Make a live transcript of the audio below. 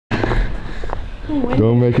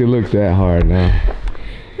Don't make it look that hard now.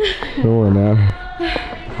 Come on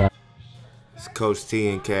now. It's Coach T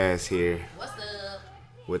and Cass here. What's up?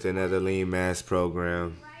 With another lean mass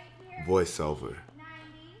program, voiceover.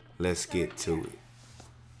 Let's get to it.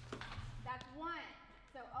 That's 1.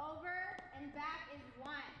 So over and back is 1.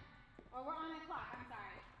 Or we're on the clock, I'm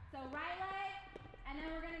sorry. So right leg, and then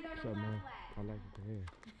we're gonna go to left leg. I like the hair.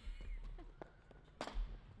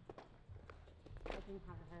 I didn't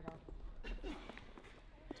have a hurdle.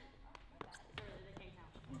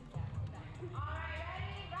 Alright,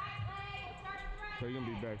 ready? Right leg, we'll start with the right So you're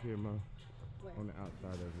gonna leg. be back here, Mo, on the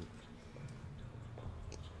outside of it.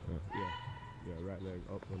 Yeah, right leg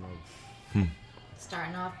up and over.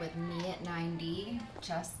 Starting off with knee at 90,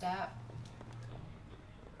 chest up.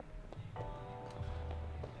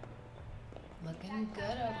 Looking good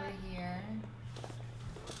over here.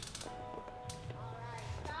 Alright,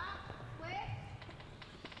 stop, switch,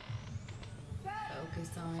 go. Focus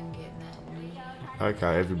on getting that knee. I like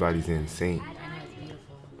how everybody's in sync. I know it's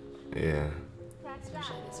beautiful. Yeah.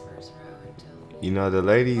 Especially this first row until. You know the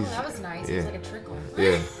ladies. Oh, that was nice. It was like a trickle.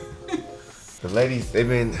 Yeah. The ladies, they've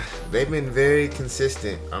been very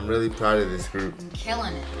consistent. I'm really proud of this group. I'm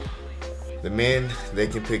killing it. The men, they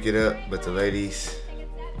can pick it up, but the ladies,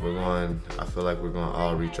 I feel like we're going to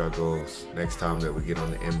all reach our goals next time that we get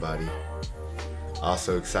on the in-body.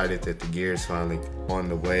 Also excited that the gear is finally on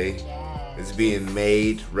the way. Yes. It's being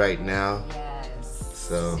made right now. Yes.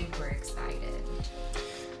 So Super excited.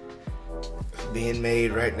 being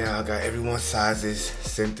made right now. I got everyone's sizes,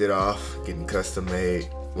 sent it off, getting custom made.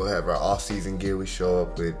 We'll have our off-season gear we show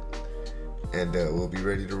up with, and we'll be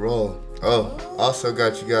ready to roll. Oh, also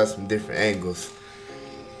got you guys some different angles.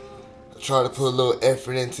 I try to put a little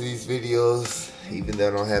effort into these videos, even though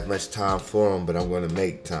I don't have much time for them, but I'm going to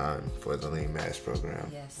make time for the Lean Mass program.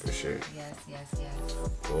 Yes. For sure. Yes, yes, yes.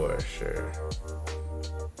 For sure.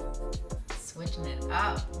 Switching it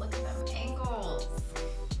up. Look at them ankles.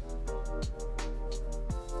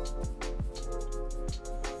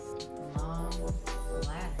 Long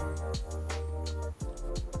ladder.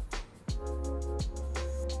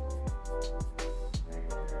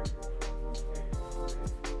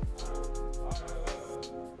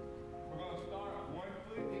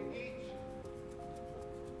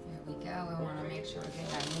 There we go. We want to make sure we get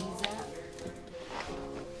our knees up.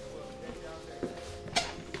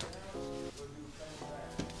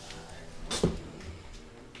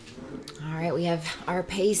 All right, we have our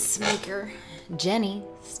pacemaker, Jenny,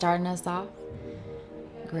 starting us off.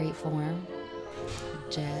 Great form.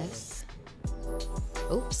 Jess.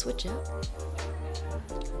 Oh, switch up.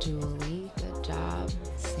 Julie, good job.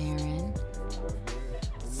 Saren.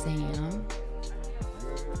 Sam.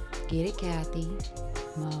 Get it, Kathy.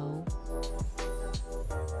 Mo.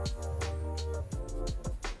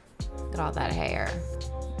 Look at all that hair.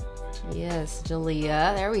 Yes,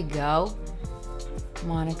 Dalia. There we go.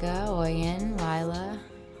 Monica, Oyen, Lila,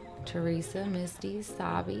 Teresa, Misty,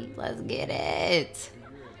 Sabi. Let's get it.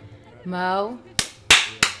 Mo.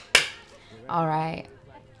 All right.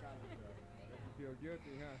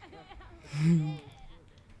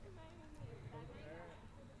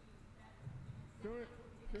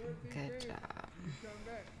 Good job.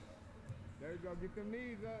 There you go, get them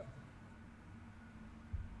knees up.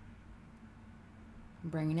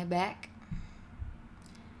 Bringing it back.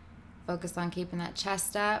 Focus on keeping that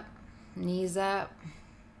chest up, knees up,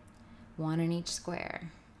 1 in each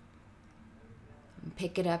square. And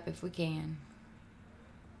pick it up if we can.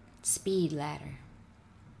 Speed ladder.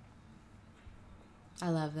 I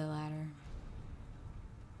love the ladder.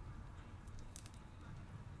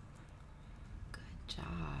 Good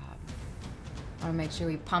job. I want to make sure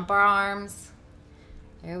we pump our arms.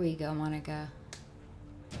 There we go, Monica.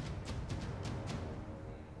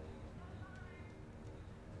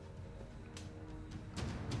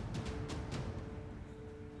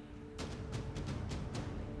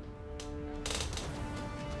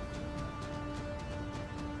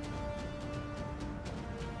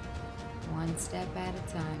 One step at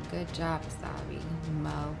a time. Good job, Sabi.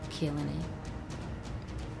 Mo, killing it.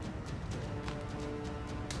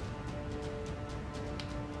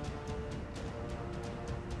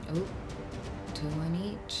 Oh, 2 in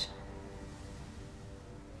each.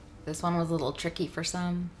 This one was a little tricky for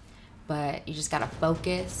some, but you just gotta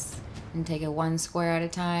focus and take it 1 square at a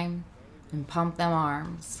time and pump them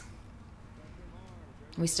arms.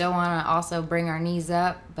 We still wanna also bring our knees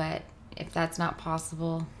up, but if that's not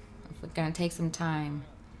possible, if we're gonna take some time,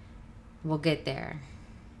 we'll get there.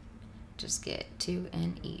 Just get 2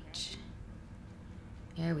 in each.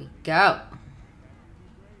 There we go.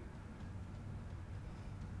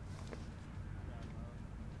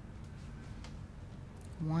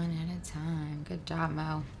 One at a time. Good job,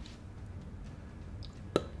 Mo.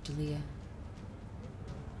 Julia.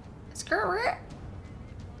 Skirt.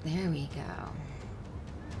 There we go.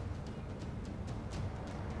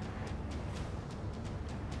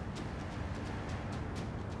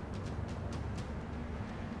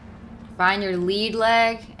 Find your lead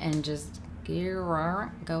leg and just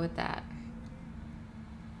go with that.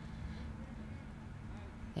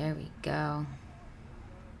 There we go.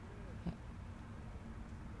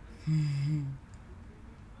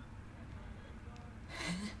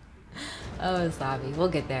 Oh, Sabi, we'll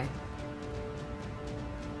get there.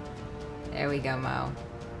 There we go, Mo.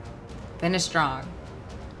 Finish strong.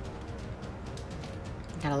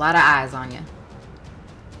 Got a lot of eyes on you.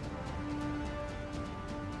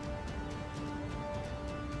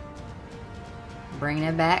 Bringing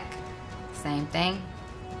it back. Same thing.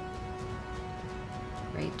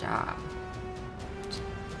 Great job.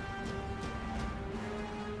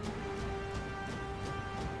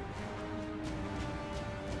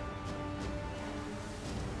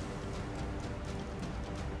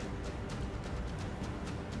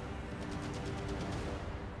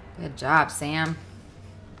 Good job, Sam.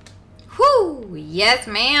 Whoo! Yes,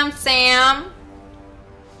 ma'am, Sam.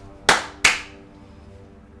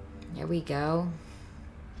 There we go.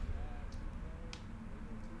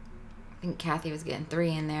 I think Kathy was getting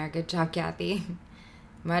 3 in there. Good job, Kathy.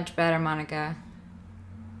 Much better, Monica.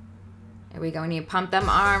 There we go. We need to pump them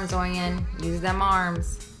arms, Oyen. Use them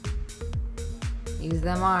arms. Use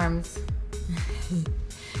them arms.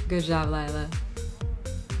 Good job, Lila.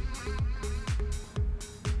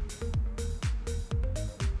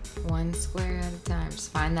 One square at a time.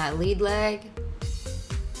 Just find that lead leg.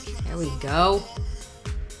 There we go.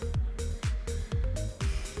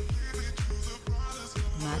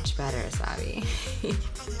 Much better, Asabi.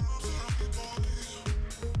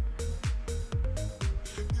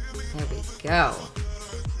 There we go.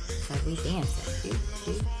 It's like we dancing.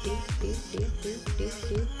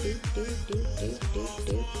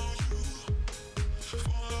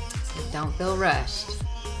 So don't feel rushed.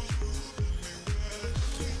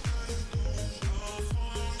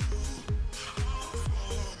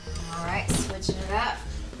 All right, switching it up.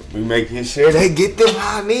 We making sure they get them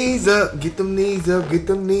high knees up. Get them knees up. Get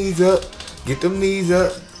them knees up. Get them knees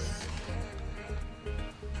up.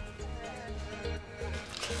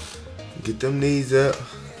 Get them knees up.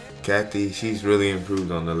 Kathy, she's really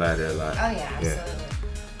improved on the ladder a lot. Oh yeah, absolutely.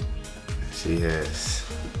 Yeah. She has.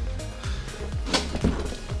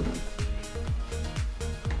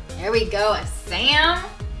 There we go, Sam.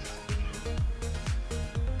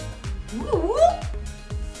 Woo!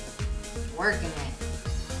 Working it.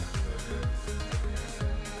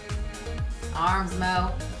 Arms,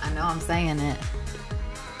 Mo. I know I'm saying it.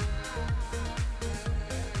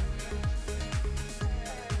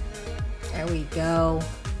 There we go.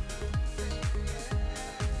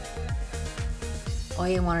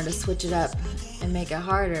 Oya wanted to switch it up and make it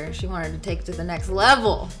harder. She wanted to take it to the next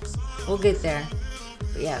level. We'll get there.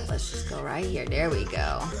 But yeah, let's just go right here. There we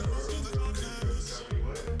go.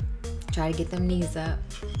 Try to get them knees up.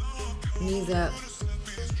 Knees up.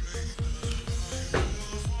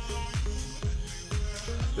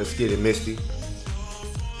 Let's get it, Misty.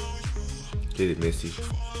 Get it, Misty.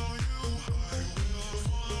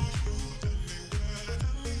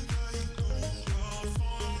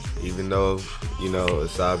 Even though, you know,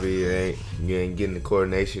 Asabi, you ain't getting the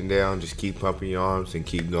coordination down, just keep pumping your arms and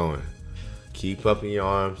keep going. Keep pumping your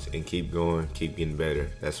arms and keep going, keep getting better.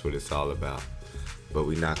 That's what it's all about. But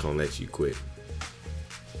we're not gonna let you quit.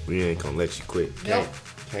 We ain't gonna let you quit. Nope.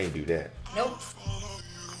 Can't do that. Nope.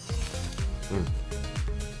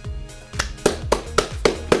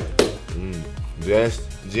 Jess,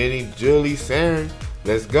 Jenny, Julie, Saren,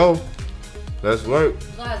 let's go. Let's work.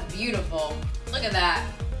 That's beautiful. Look at that.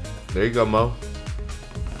 There you go, Mo.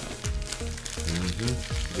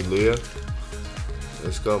 Julia.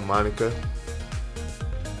 Let's go, Monica.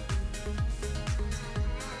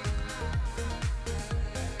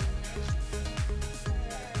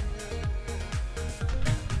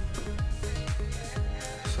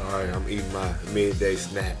 Sorry, I'm eating my midday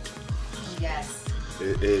snack. Yes.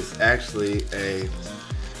 It is actually a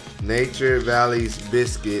Nature Valley's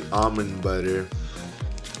Biscuit almond butter.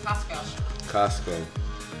 Costco.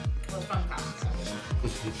 Well, from Costco.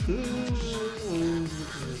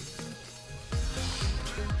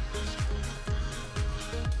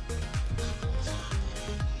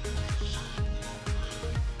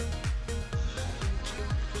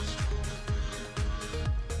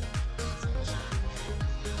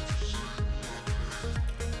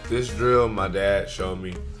 This drill my dad showed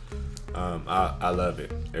me. I love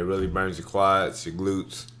it. It really burns your quads, your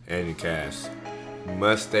glutes, and your calves. You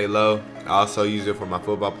must stay low. I also use it for my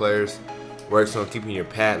football players. Works on keeping your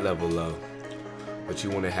pad level low. But you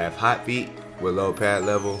want to have hot feet with low pad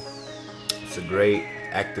level. It's a great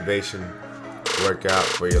activation workout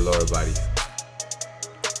for your lower body.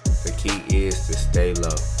 The key is to stay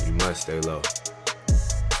low. You must stay low.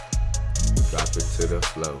 Drop it to the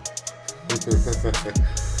flow.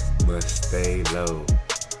 Must stay low.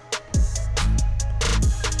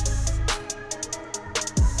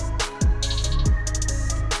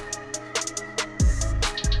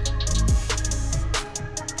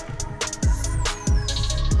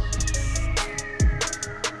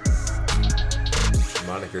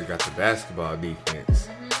 Monica got the basketball defense.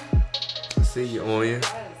 I see you, Onya.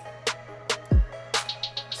 I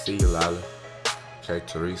see you, Lila. Okay,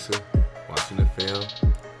 Teresa. Watching the film.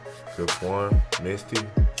 Good form. Misty.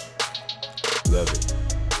 Love it.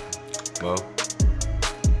 Mo.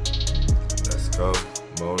 Let's go.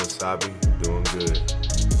 Mo and Sabi doing good.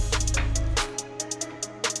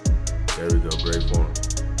 There we go. Great form.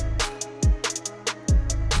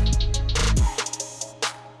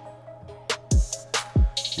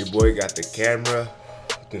 Your boy got the camera,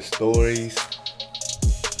 the stories,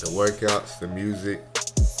 the workouts, the music,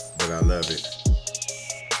 but I love it.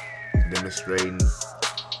 Demonstrating.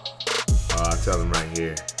 I tell them right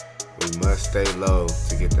here, we must stay low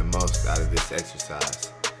to get the most out of this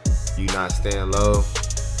exercise. You not staying low,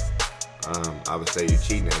 I would say you're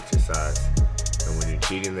cheating the exercise. And when you're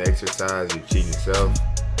cheating the exercise, you're cheating yourself.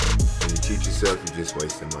 When you cheat yourself, you're just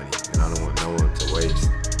wasting money. And I don't want no one to waste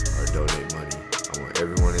or donate money. I want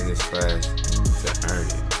everyone in this class to earn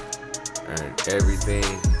it. Earn everything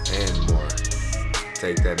and more.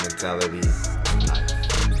 Take that mentality in life.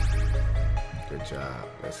 Good job.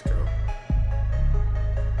 Let's go.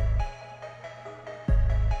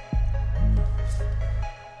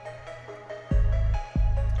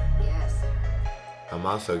 Yes. I'm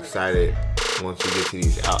also excited once we get to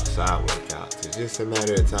these outside workouts. It's just a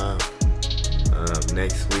matter of time.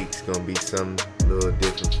 Next week's gonna be some little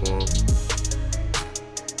different form.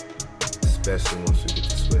 Especially once we get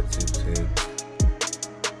the sweatsuits in.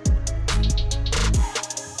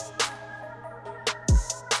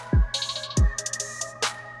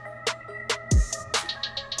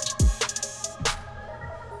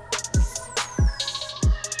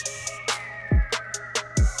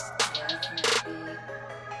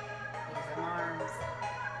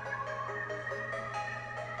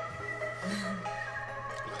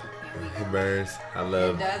 It burns. I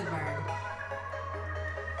love. It does burn.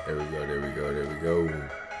 There we go, there we go, there we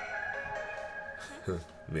go.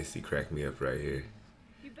 Misty cracked me up right here.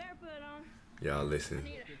 You better put it on. Y'all listen.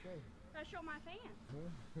 I show my fans.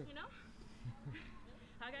 You know?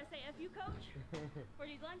 I gotta say F you, coach. For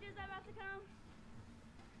these lunges that are about to come.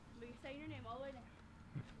 But you say your name all the way down.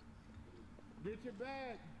 Get your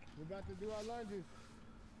bag. We're about to do our lunges.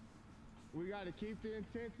 We gotta keep the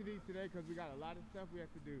intensity today because we got a lot of stuff we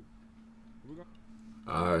have to do.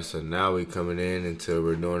 Alright, so now we coming in until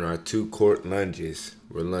we're doing our 2 court lunges.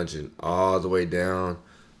 We're lunging all the way down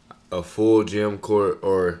a full gym court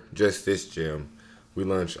or just this gym. We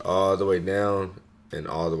lunge all the way down and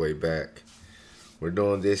all the way back. We're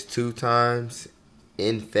doing this 2 times.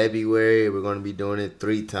 In February, we're going to be doing it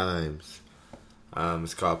 3 times.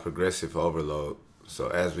 It's called progressive overload. So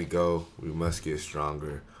as we go, we must get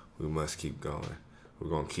stronger. We must keep going. We're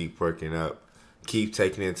going to keep working up. Keep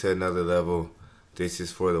taking it to another level. This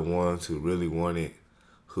is for the ones who really want it,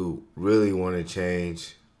 who really want to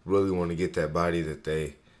change, really want to get that body that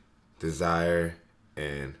they desire,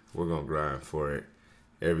 and we're going to grind for it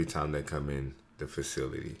every time they come in the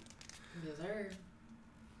facility. Yes, sir.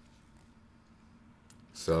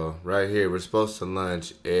 So right here, we're supposed to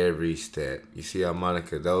lunge every step. You see how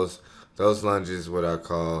Monica, those lunges, what I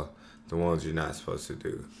call the ones you're not supposed to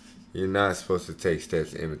do. You're not supposed to take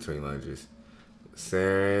steps in between lunges.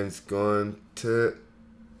 Saren's going to,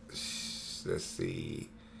 let's see,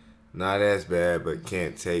 not as bad, but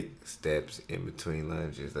can't take steps in between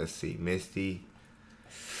lunges. Let's see, Misty.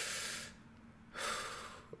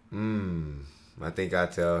 I think I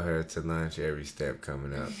tell her to lunge every step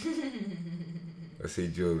coming up. Let's see,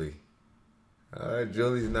 Julie.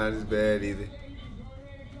 Julie's not as bad either.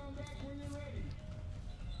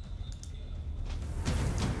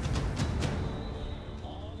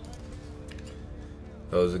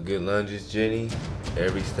 Those are good lunges, Jenny.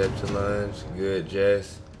 Every step to lunge. Good,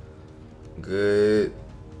 Jess. Good.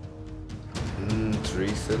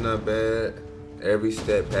 Teresa, not bad. Every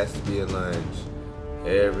step has to be a lunge.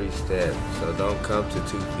 Every step. So don't come to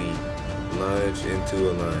 2 feet. Lunge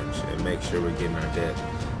into a lunge and make sure we're getting our depth.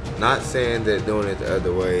 Not saying that doing it the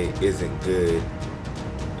other way isn't good.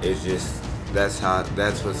 It's just that's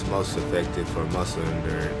what's most effective for muscle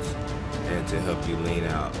endurance and to help you lean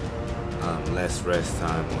out. Less rest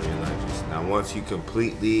time on your lunges. Now, once you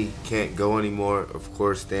completely can't go anymore, of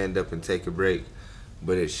course, stand up and take a break,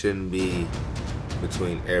 but it shouldn't be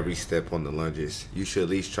between every step on the lunges. You should at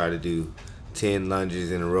least try to do 10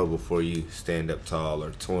 lunges in a row before you stand up tall,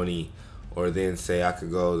 or 20, or then say I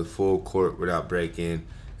could go the full court without breaking,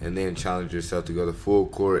 and then challenge yourself to go the full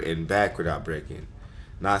court and back without breaking.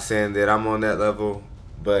 Not saying that I'm on that level,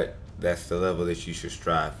 but that's the level that you should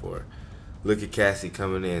strive for. Look at Cassie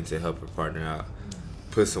coming in to help her partner out.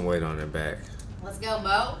 Put some weight on her back. Let's go,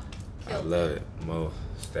 Mo. I love it. Mo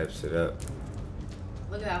steps it up.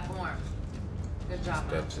 Look at that form. Good job, Mo.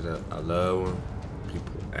 Steps it up. I love when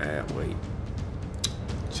people add weight.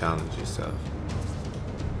 Challenge yourself.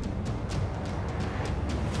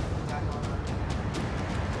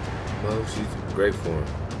 Mo, she's in great form.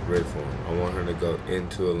 Great form. I want her to go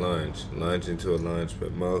into a lunge into a lunge.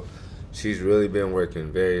 But Mo, she's really been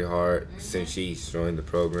working very hard since she's joined the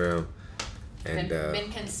program. And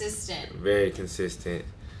been consistent. Very consistent.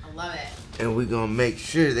 I love it. And we're going to make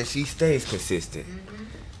sure that she stays consistent.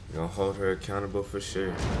 We're going to hold her accountable for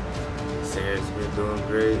sure. Sarah's been doing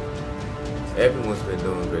great. Everyone's been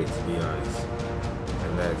doing great, to be honest.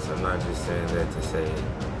 And I'm not just saying that to say it.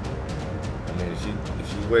 I mean,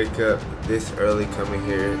 if you wake up this early, coming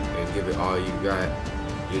here and give it all you got,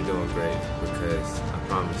 you're doing great. Because I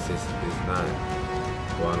promise this is not,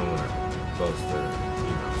 well, I don't want to boast to,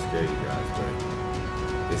 scare you guys,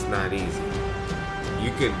 but it's not easy.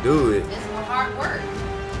 You can do it. It's hard work.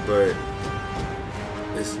 But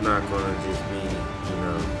it's not gonna just be,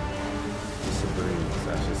 just a breeze, I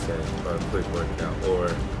should say, or a quick workout, or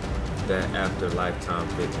that after Lifetime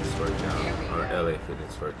Fitness workout or LA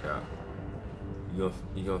Fitness workout. You're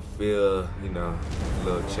gonna feel, a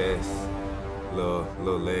little chest,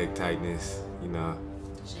 little leg tightness,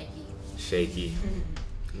 shaky.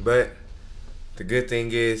 But the good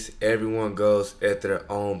thing is everyone goes at their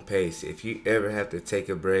own pace. If you ever have to take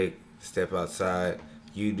a break, step outside,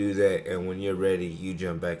 you do that, and when you're ready, you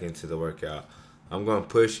jump back into the workout. I'm going to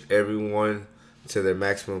push everyone to their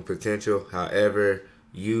maximum potential. However,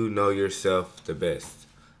 you know yourself the best.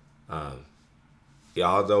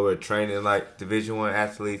 Although we're training like Division I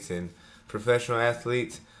athletes and professional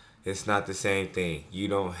athletes, it's not the same thing. You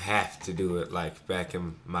don't have to do it like back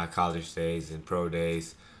in my college days and pro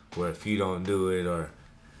days, where if you don't do it or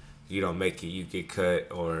you don't make it, you get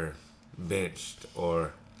cut or benched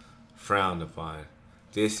or frowned upon.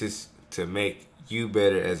 This is to make you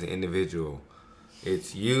better as an individual.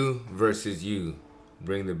 It's you versus you.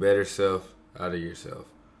 Bring the better self out of yourself.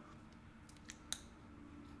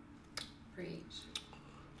 Preach.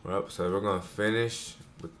 Well, so we're going to finish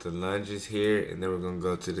with the lunges here, and then we're going to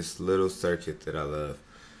go to this little circuit that I love.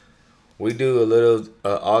 We do a little,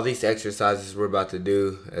 all these exercises we're about to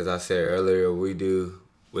do, as I said earlier, we do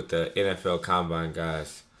with the NFL Combine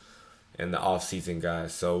guys and the off-season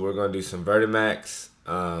guys. So we're going to do some Vertimax.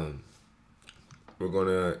 We're going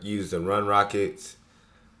to use the Run Rockets.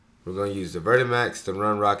 We're going to use the Vertimax, the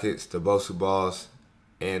Run Rockets, the Bosu Balls,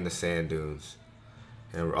 and the Sand Dunes.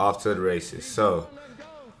 And we're off to the races. So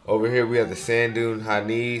over here we have the Sand Dune high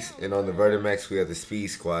knees, and on the Vertimax we have the speed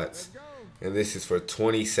squats. And this is for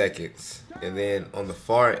 20 seconds. And then on the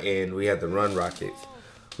far end, we have the Run Rockets.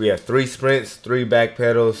 We have 3 sprints, 3 back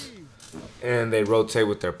pedals, and they rotate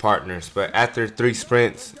with their partners. But after 3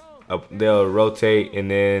 sprints, they'll rotate, and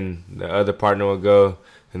then the other partner will go,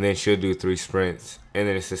 and then she'll do 3 sprints. And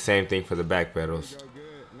then it's the same thing for the back pedals.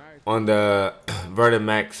 On the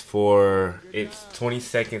Vertimax, it's 20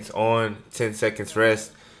 seconds on, 10 seconds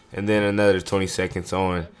rest, and then another 20 seconds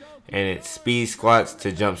on. And it's speed squats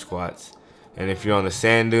to jump squats. And if you're on the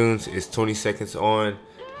Sand Dunes, it's 20 seconds on,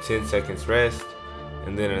 10 seconds rest,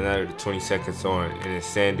 and then another 20 seconds on. And it's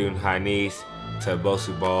Sand Dune high knees to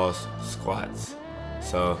Bosu Balls squats.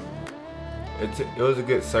 So it was a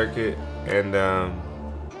good circuit. And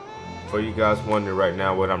for you guys wondering right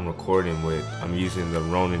now what I'm recording with, I'm using the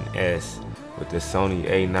Ronin S with the Sony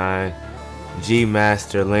A9 G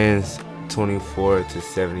Master lens, 24 to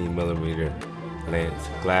 70 millimeter lens,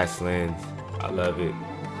 glass lens. I love it.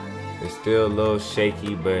 It's still a little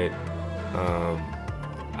shaky, but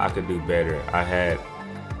I could do better. I had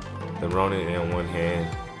the Ronin in one hand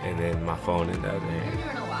and then my phone in the other hand. You're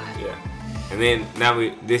doing a lot. Yeah. And then now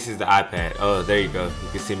this is the iPad. Oh, there you go. You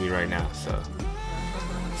can see me right now.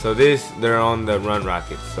 So they're on the Run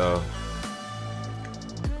Rockets. So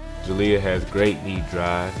Julia has great knee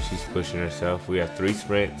drive. She's pushing herself. We have 3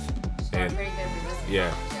 sprints. She's doing pretty good for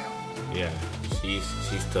this. Yeah.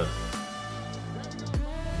 She's tough.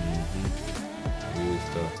 She is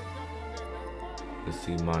tough. Let's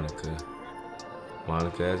see Monica.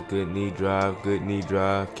 Monica has good knee drive, good knee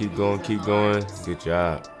drive. Keep going, keep going. Good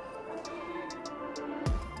job.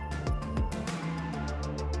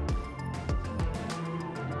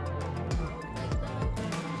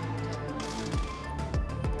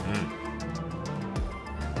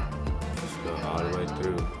 Let's go all the way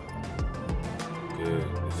through. Good.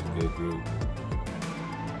 It's a good group.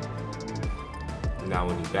 Now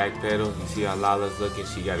when you backpedal, you see how Lala's looking?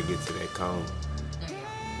 She got to get to that cone.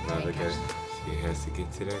 Now look at it. She has to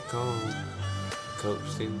get to that cone. Coach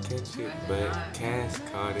didn't catch it, but Cass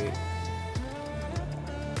caught it.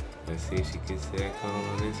 Let's see if she gets to that cone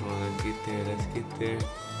on this one. Let's get there. Let's get there.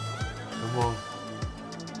 Come on.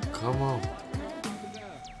 Come on.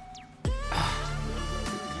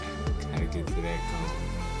 Gotta get to that cone.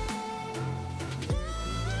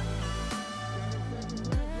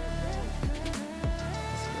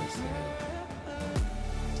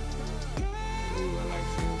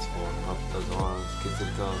 Those arms, get to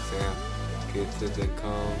the cone, Sam. Get to the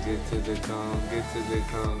cone, get to the cone, get to the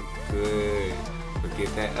cone. Good. But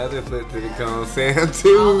get that other foot to the cone, Sam,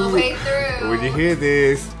 too. All the way through. When you hear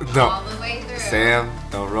this, no. All the way through. Sam,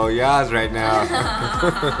 don't roll your eyes right now.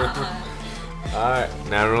 Alright,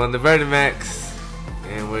 now we're on the Vertimax.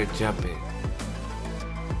 And we're jumping.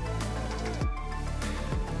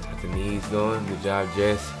 Got the knees going. Good job,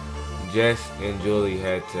 Jess. Jess and Julie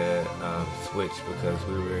had to switch because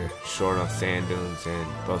we were short on sand dunes and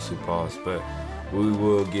Bosu Paws, but we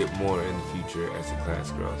will get more in the future as the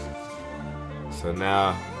class grows. So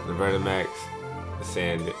now the Vertimax, the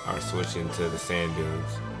sand are switching to the sand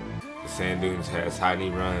dunes. The sand dunes has high knee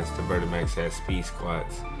runs. The Vertimax has speed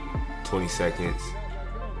squats, 20 seconds.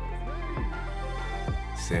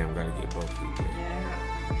 Sam gotta get both feet there. Yeah.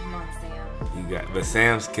 Come on, Sam. You got, but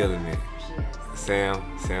Sam's killing it. She is.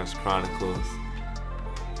 Sam's Chronicles.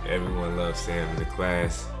 Everyone loves Sam in the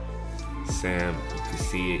class. Sam, you can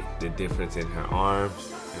see it, the difference in her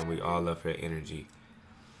arms, and we all love her energy.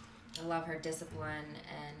 I love her discipline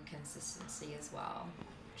and consistency as well.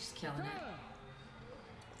 She's killing it.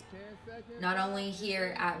 Not only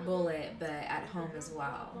here at Bullitt, but at home as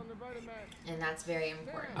well. And that's very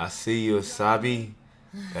important. I see you, Asabi.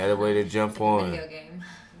 That way to jump It's like on. a video game.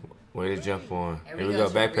 Way to jump on. Here Here we we go,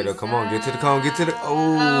 go. Back pedal. Come on. Get to the cone. Get to the.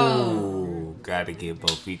 Oh. Gotta get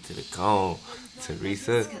both feet to the cone.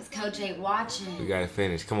 Teresa. Because Coach ain't watching. We gotta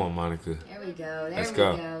finish. Come on, Monica. There we go. There Let's we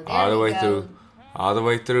go. go. All the There way we through. go. All the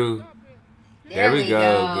way through. There we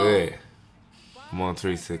go. Good. Come on,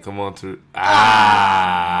 Teresa. Come on through.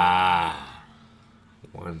 Ah.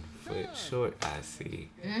 1 foot short. I see.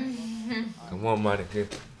 Come on, Monica.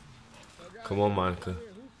 Come on, Monica.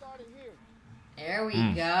 There we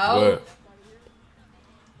Good. go.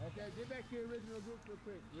 Okay, get back to your original group real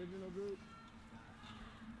quick. Original group.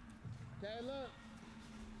 Okay, look.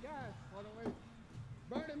 Guys, hold on, wait.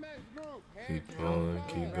 Vertimax group. Keep going.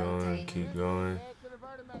 Keep going. Keep going. Head to the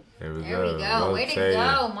Vertimax. There we There go. we go. Way to Rotating.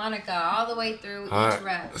 go, Monica. All the way through All each right,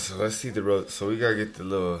 rep. so let's see the road. So we gotta get the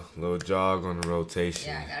little jog on the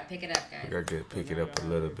rotation. Yeah, I gotta pick it up, guys. We gotta pick it up a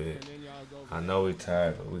little bit. I know we're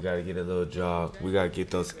tired, but we gotta get a little jog. We gotta get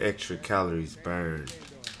those extra calories burned.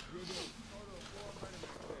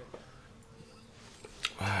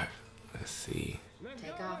 All right, let's see.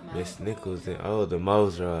 Take off, Mo. Miss Nichols and the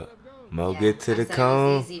Mo's are up. Mo Yeah, get to I the said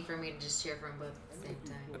cone. It was easy for me to just cheer from both at the same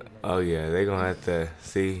time. Oh yeah, they gonna have to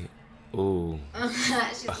see. Ooh.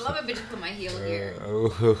 She's loving me to put my heel here.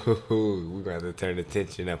 Ooh, we got to turn the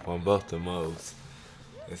tension up on both the Mo's.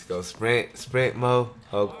 Let's go sprint, Mo.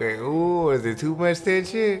 Okay. Ooh, is it too much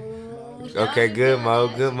tension? Okay, good, Mo.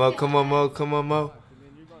 Good, Mo. Come on, Mo. Come on, Mo.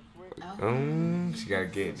 She gotta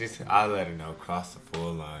get. I'll let her know. Cross the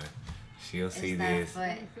full line. She'll see It's that this.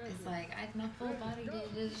 foot. It's like my full body did.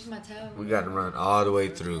 It's just my toe. We gotta run all the way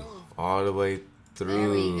through. All the way through. There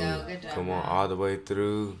we go. Good job, Come on, Mo. all the way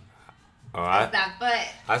through. Oh, It's that foot.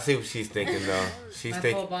 I see what she's thinking though. She's My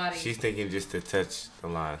thinking full body. she's thinking just to touch the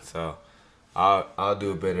line. So I'll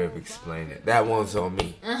do a better of explaining it. That one's on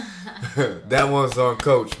me. That one's on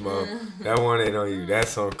Coach, Mo. That one ain't on you.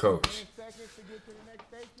 That's on Coach.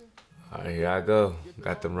 All right, here I go.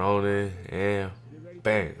 Got them rolling and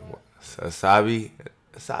bang. So Asabi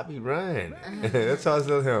run. That's all I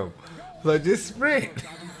tell him. Like just sprint.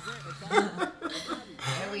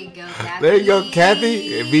 There we go, Kathy. There you go,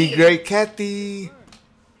 Kathy. Be great, Kathy.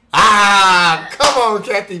 Ah, come on,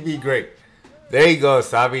 Kathy. Be great. There you go,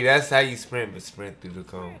 Sabi. That's how you sprint, but sprint through the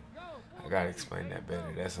cone. I gotta explain that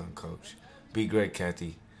better. That's on Coach. Be great,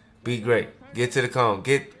 Kathy. Be great. Get to the cone.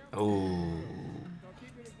 Get. Ooh.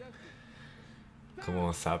 Come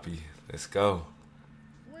on, Sapi. Let's go.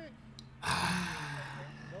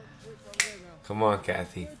 Come on,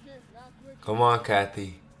 Kathy. Come on,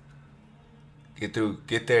 Kathy. Get through.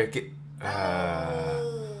 Get there. Get.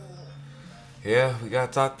 Yeah, we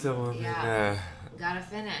gotta talk to him. Yeah. Gotta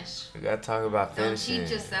finish. We gotta talk about finishing. Don't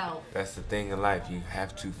cheat yourself. That's the thing in life. You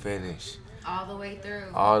have to finish. All the way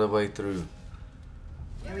through. All the way through.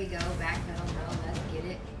 There we go. Back pedal, bro. Let's get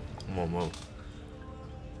it. Come on, Mo.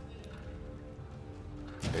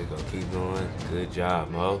 There you go. Keep going. Good job,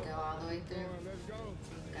 Mo. Go all the way through.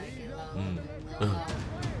 Gotta get low. Low.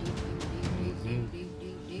 Deep, deep, deep,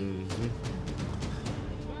 deep, deep.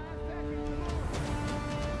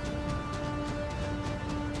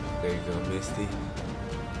 There you go, Misty.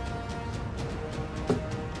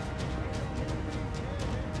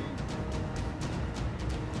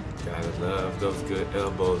 Gotta love those good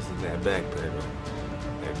elbows in that back pedal.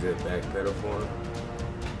 That good back pedal for him.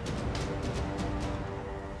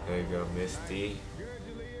 There you go, Misty.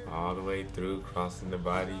 All the way through, crossing the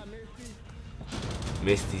body.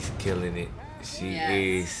 Misty's killing it. She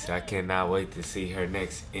is. I cannot wait to see her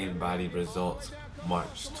next in-body results,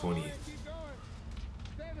 March 20th.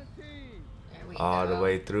 All the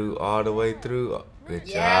way through, all the way through. Good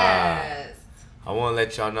job. I want to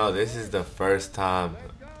let y'all know this is the first time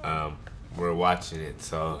we're watching it,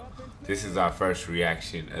 so this is our first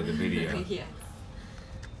reaction of the video. Yeah.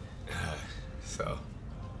 So,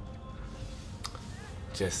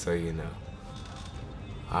 just so you know.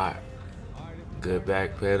 Alright. Good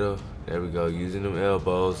back pedal. There we go. Using them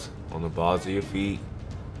elbows on the balls of your feet.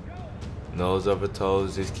 Nose over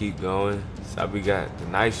toes. Just keep going. Sabi got the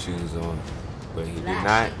nice shoes on, but he did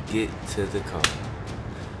not get to the cone.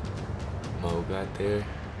 Mo got there.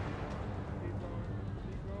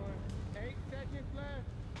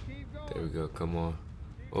 There we go. Come on.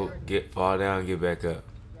 Oh, fall down, get back up.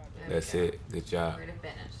 That's it. Good job. Where to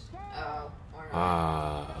finish? Oh.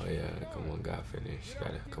 Ah, yeah. Come on, gotta finish.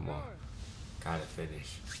 Come on. Gotta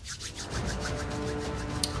finish.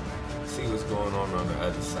 See what's going on the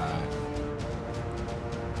other side.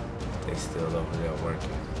 They still over there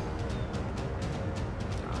working.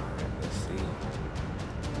 Alright, let's see.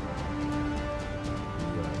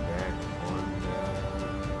 We are back on the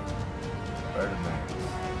Vertimax.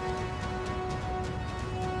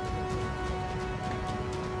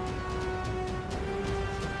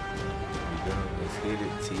 Let's hit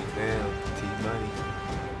it. T-Fam, T-Money.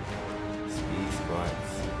 Speed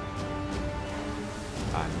squats.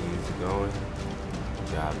 Hot knees are going. Good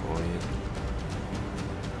job on you.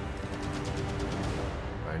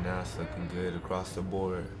 Right now it's looking good across the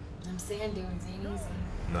board. I'm sand dunes ain't easy.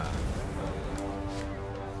 Nah.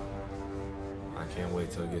 I can't wait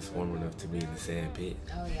till it gets warm enough to be in the sand pit.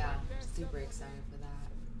 Oh yeah, super excited for that.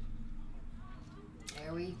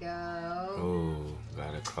 There we go. Oh,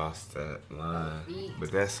 gotta cross that line.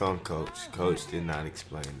 But that's on Coach. Coach did not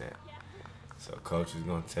explain that. So Coach is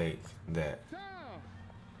gonna take that.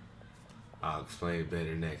 I'll explain it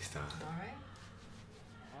better next time. Alright.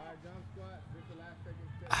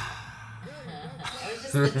 It was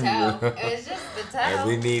just the toe. It was just the toe. And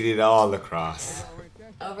we need it all across.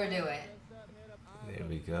 Overdo it. There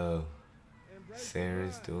we go.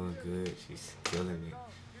 Sarah's doing good. She's killing it.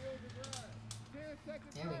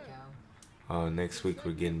 There we go. Oh, next week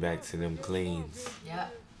we're getting back to them cleans.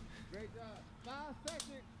 Yep.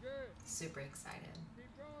 Super excited.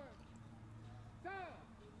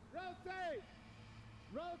 Rotate!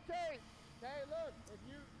 Rotate! Hey, look, if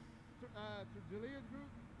you, to Jalea's group,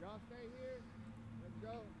 y'all stay here. Let's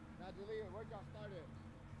go. Now, Jalea, where y'all start at?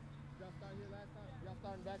 Y'all start here last time? Y'all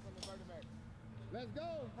starting back on the Vertimax. Let's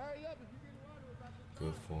go. Hurry up. If you get water, we're about to start.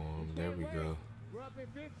 Good form. There we go. We're up in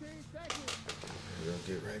 15 seconds. We'll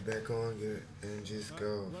get right back on and just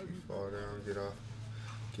go. If you fall down,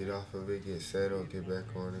 get off of it, get settled, get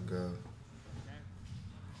back on and go.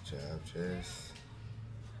 Job, Jess.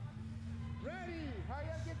 Ready. Hurry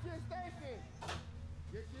up. Get to your station.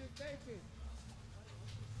 Get to your station.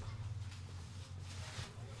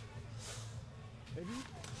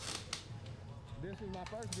 This is my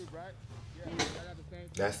first group, right? Yeah, I got the same.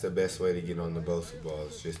 That's the best way to get on the Bosa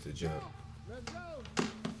balls, just to jump. Let's go.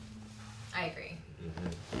 I agree.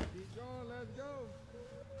 Keep going, let's go.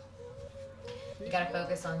 You gotta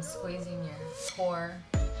focus on squeezing your core,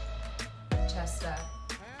 chest up,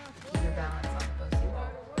 keep your balance on the Bosu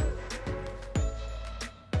ball.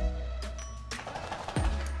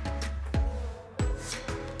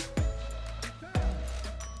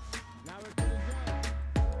 Now we're to the jump.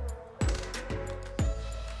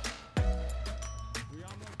 We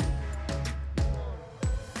almost there.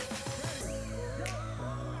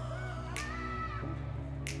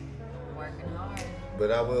 Working hard. But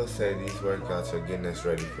I will say these workouts are getting us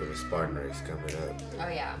ready for the Spartan race coming up. Oh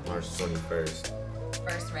yeah. March 21st.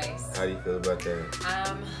 First race. How do you feel about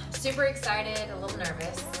that? Super excited, a little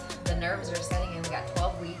nervous. The nerves are setting in. We got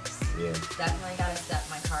 12 weeks. Yeah. Definitely got to step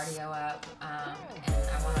my cardio up. And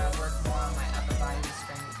I want to work more on my upper body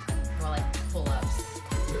strength. More like pull-ups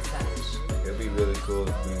and such. It'd be really cool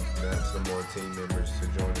if we got some more team members to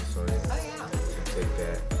join us on it. Oh yeah. To take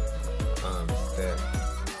that step.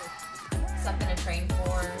 Something to train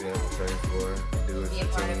for. Yeah, train for. Do it Be a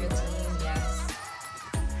for part team. of the team, yes.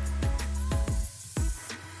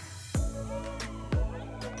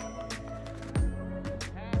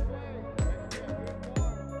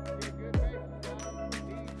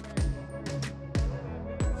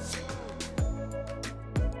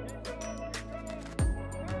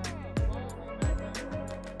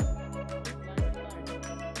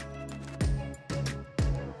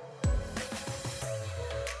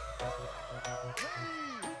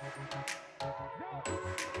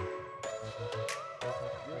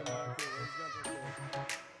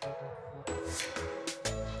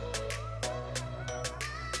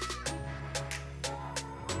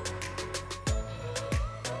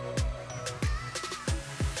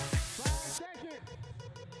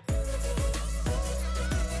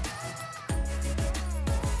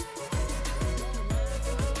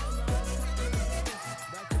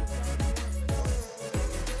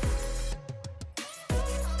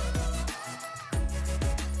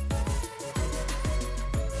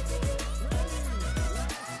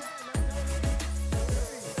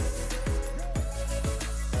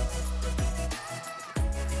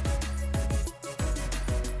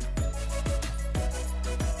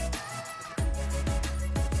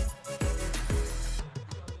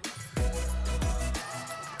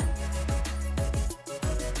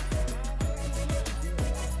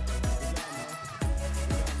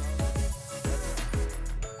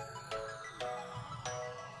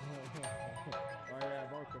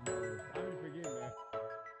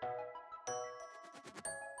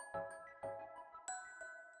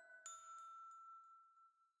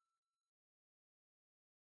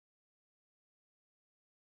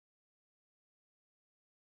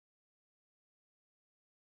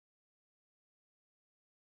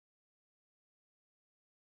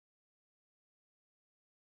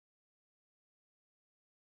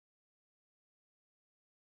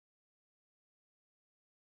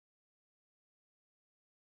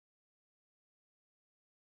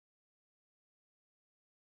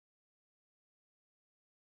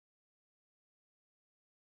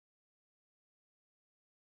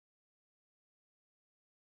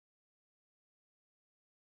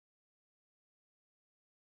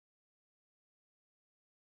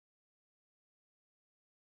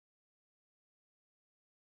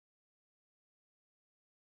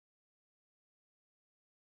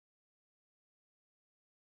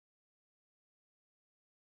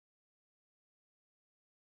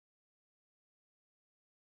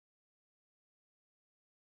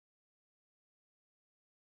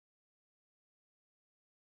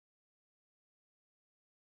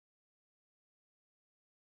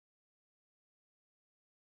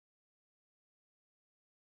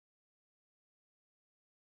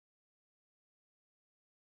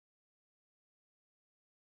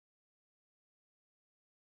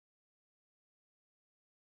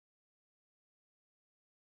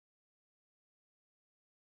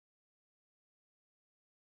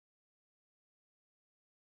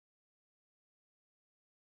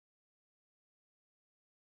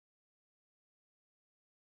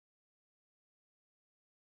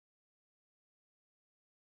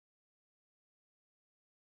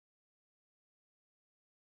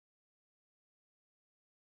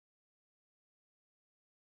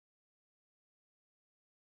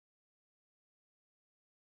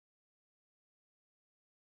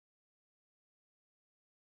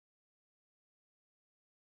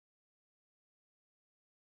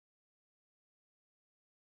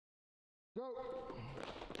 Go.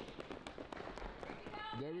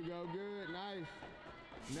 There we go. Good. Nice.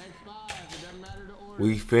 Next 5. It doesn't matter the order.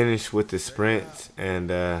 We finished with the sprints, and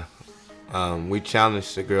we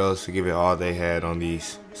challenged the girls to give it all they had on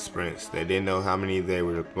these sprints. They didn't know how many they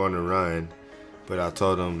were going to run, but I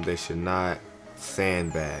told them they should not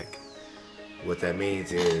sandbag. What that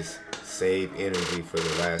means is save energy for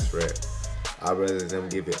the last rep. I'd rather them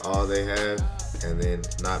give it all they have and then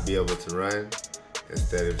not be able to run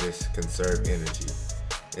instead of just conserve energy.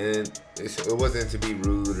 And it wasn't to be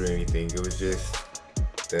rude or anything. It was just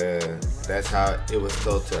that's how it was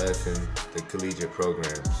told to us in the collegiate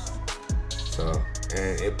programs. So,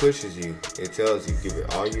 and it pushes you. It tells you, give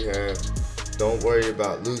it all you have don't worry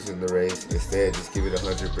about losing the race. Instead, just give it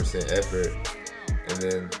 100% effort, and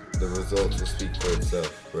then the results will speak for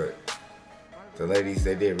itself. But the ladies,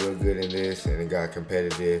 they did real good in this, and it got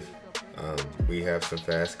competitive. We have some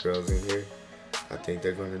fast girls in here. I think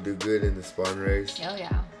they're going to do good in the Spartan race. Oh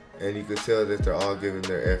yeah. And you can tell that they're all giving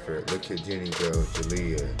their effort. Look at Jenny go,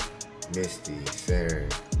 Jalea, Misty,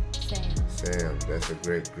 Saren, Sam. That's a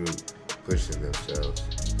great group, pushing themselves.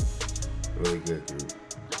 Really good group.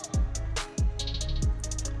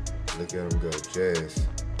 Look at them go. Jess,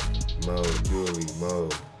 Mo, Julie, Mo,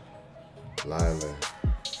 Lila.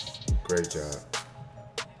 Great job.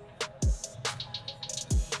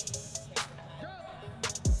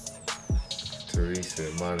 Teresa,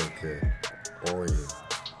 Monica, Orion,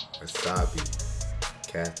 Asabi,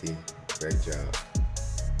 Kathy. Great job.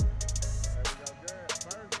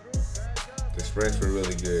 The sprints were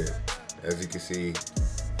really good. As you can see,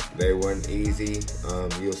 they weren't easy.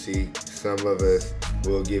 You'll see some of us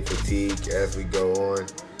will get fatigued as we go on,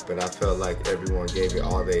 but I felt like everyone gave it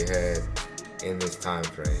all they had in this time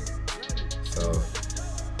frame. So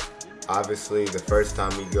obviously the first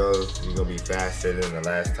time you go, you're gonna be faster than the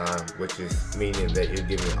last time, which is meaning that you're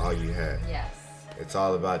giving all you have. Yes. It's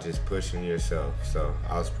all about just pushing yourself. So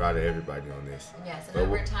I was proud of everybody on this. Yes, and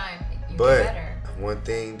over time, you but get better. One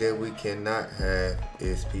thing that we cannot have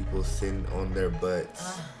is people sitting on their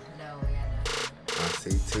butts. No, yeah, no. I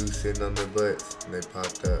see two sitting on their butts, and they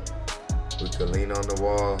popped up. We could lean on the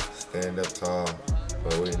wall, stand up tall,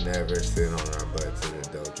 but we never sit on our butts in the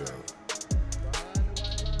dojo.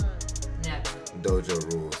 Never.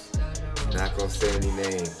 Dojo rules. Not gonna say any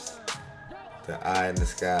names. The eye in the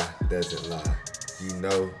sky doesn't lie. You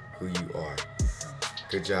know who you are.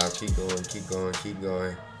 Good job. Keep going, keep going, keep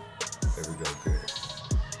going. There we go. Good.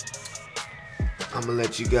 I'm gonna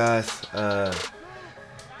let you guys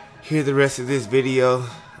hear the rest of this video.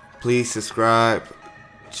 Please subscribe.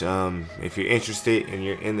 If you're interested and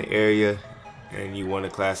you're in the area and you want a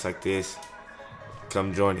class like this,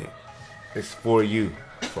 come join it. It's for you,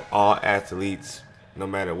 for all athletes. No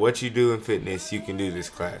matter what you do in fitness, you can do this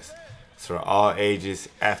class. It's for all ages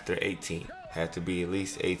after 18. Have to be at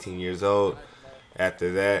least 18 years old.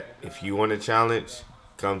 After that, if you want a challenge,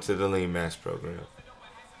 come to the Lean Mass program.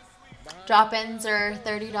 Drop-ins are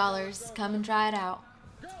 $30. Come and try it out.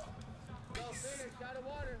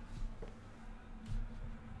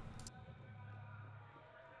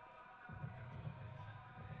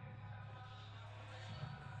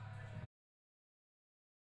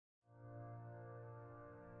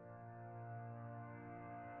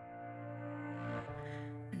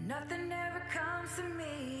 Nothing ever comes to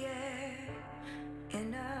me, yeah,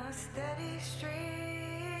 in a steady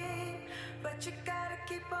stream, but you gotta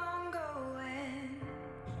keep on going,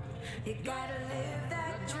 you gotta live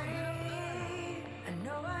that dream. I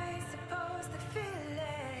know I ain't supposed to feel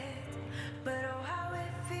it, but oh how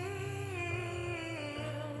it feels.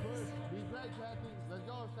 Be great, Kathy. Let's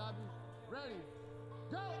go, Sabi. Ready?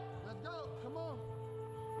 Go! Let's go. Come on.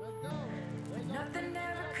 Let's go. Let's go. Nothing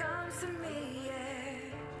ever comes to me, yeah,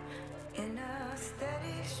 in a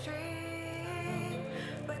steady stream,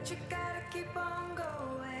 but you gotta keep on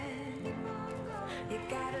going, you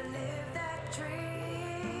gotta live that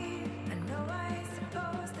dream. I know I ain't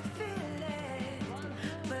supposed to feel it,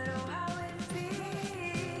 but oh how it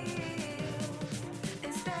feels.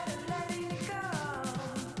 Instead of letting it go,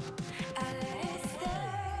 I let it stay.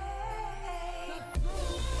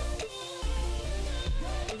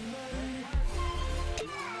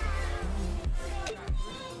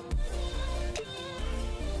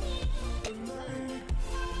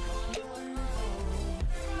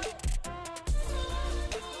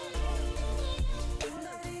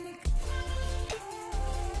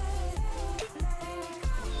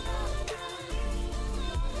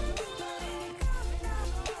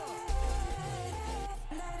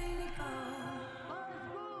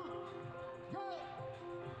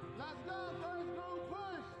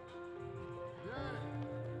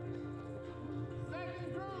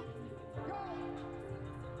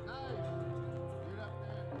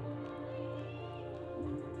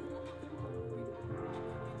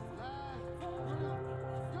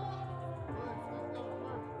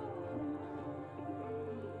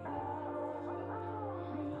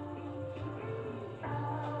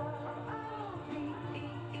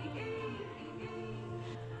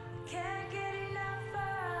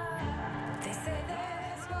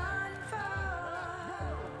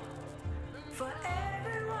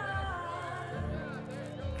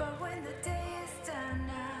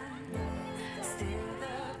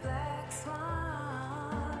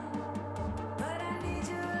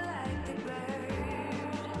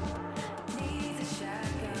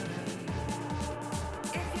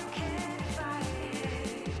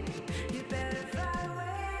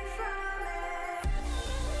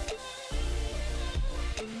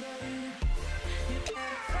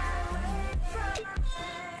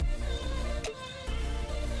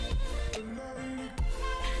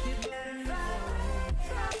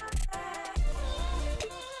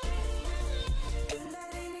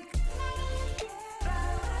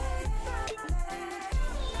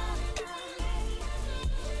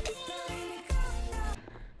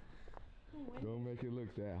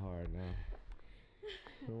 that hard now.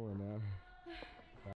 Come on now.